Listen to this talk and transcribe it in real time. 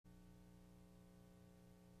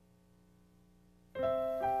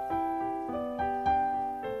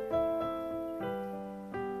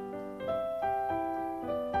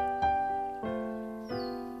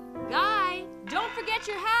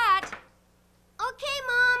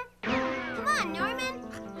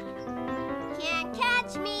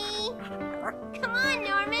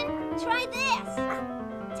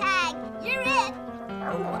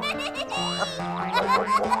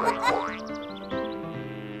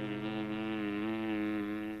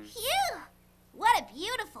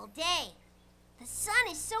beautiful day. The sun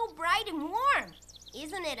is so bright and warm.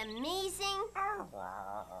 Isn't it amazing?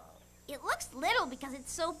 It looks little because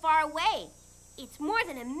it's so far away. It's more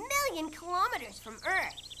than 1 million kilometers from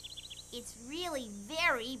Earth. It's really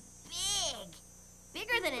very big.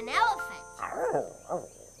 Bigger than an elephant.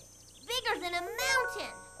 Bigger than a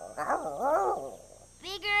mountain.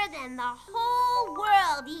 Bigger than the whole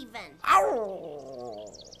world even.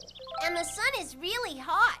 And the sun is really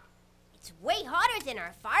hot. It's way hotter than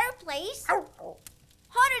our fireplace.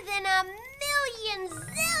 Hotter than 1 million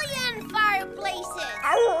zillion fireplaces.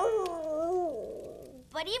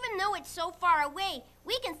 But even though it's so far away,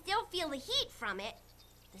 we can still feel the heat from it.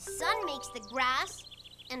 The sun makes the grass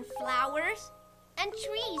and flowers and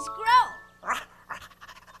trees grow.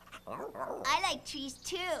 I like trees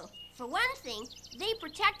too. For one thing, they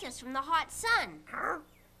protect us from the hot sun.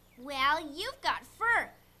 Well, you've got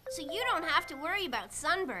fur, so you don't have to worry about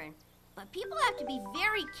sunburn. But people have to be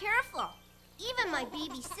very careful, even my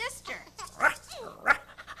baby sister.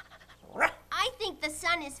 I think the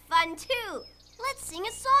sun is fun too. Let's sing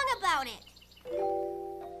a song about it.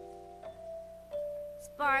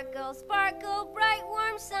 Sparkle, sparkle, bright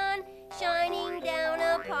warm sun, shining down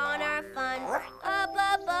upon our fun. Up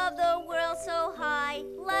above the world so high,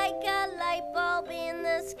 like a light bulb in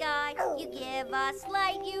the sky. You give us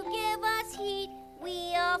light, you give us heat,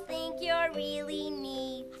 we all think you're really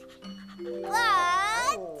neat.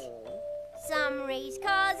 But some rays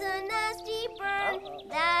cause a nasty burn,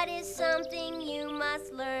 that is something you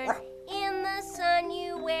must learn. In the sun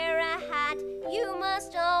you wear a hat, you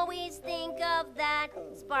must always think of that.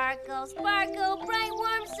 Sparkle, sparkle, bright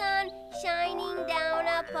warm sun, shining down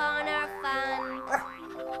upon our fun.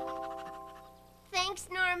 Thanks,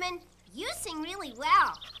 Norman. You sing really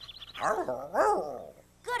well.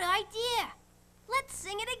 Good idea. Let's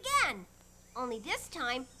sing it again. Only this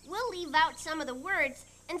time, we'll leave out some of the words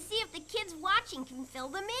and see if the kids watching can fill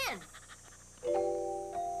them in.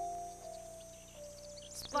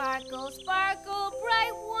 Sparkle, sparkle,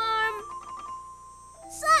 bright warm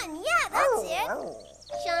sun. Yeah, that's it.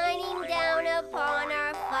 Shining down upon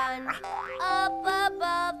our fun. Up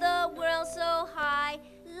above the world so high,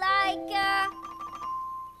 like a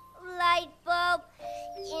light bulb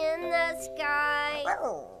in the sky.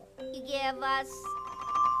 You give us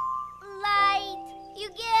light, you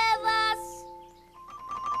give us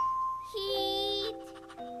heat.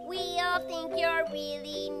 We all think you're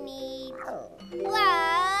really neat.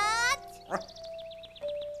 But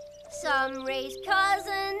some rays cause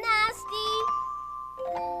a nasty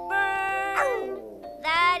burn.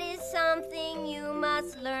 That is something you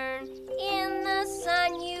must learn. In the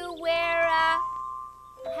sun you wear a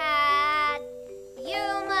hat.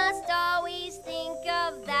 You must always think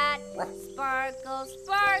of that. Sparkle,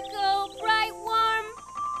 sparkle, bright warm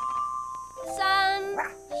sun,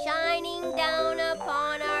 shining down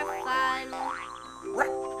upon our fun.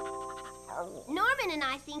 Norman and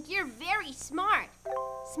I think you're very smart.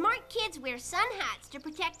 Smart kids wear sun hats to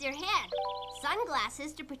protect their head,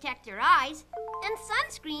 sunglasses to protect their eyes, and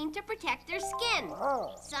sunscreen to protect their skin.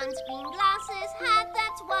 Sunscreen, glasses, hat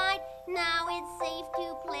that's wide. Now it's safe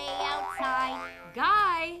to play outside.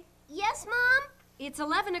 Guy! Yes, Mom? It's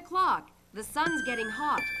 11 o'clock. The sun's getting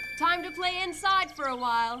hot. Time to play inside for a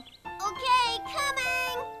while. Okay,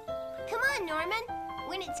 coming! Come on, Norman.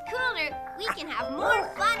 When it's cooler, we can have more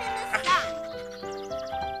fun in the sun.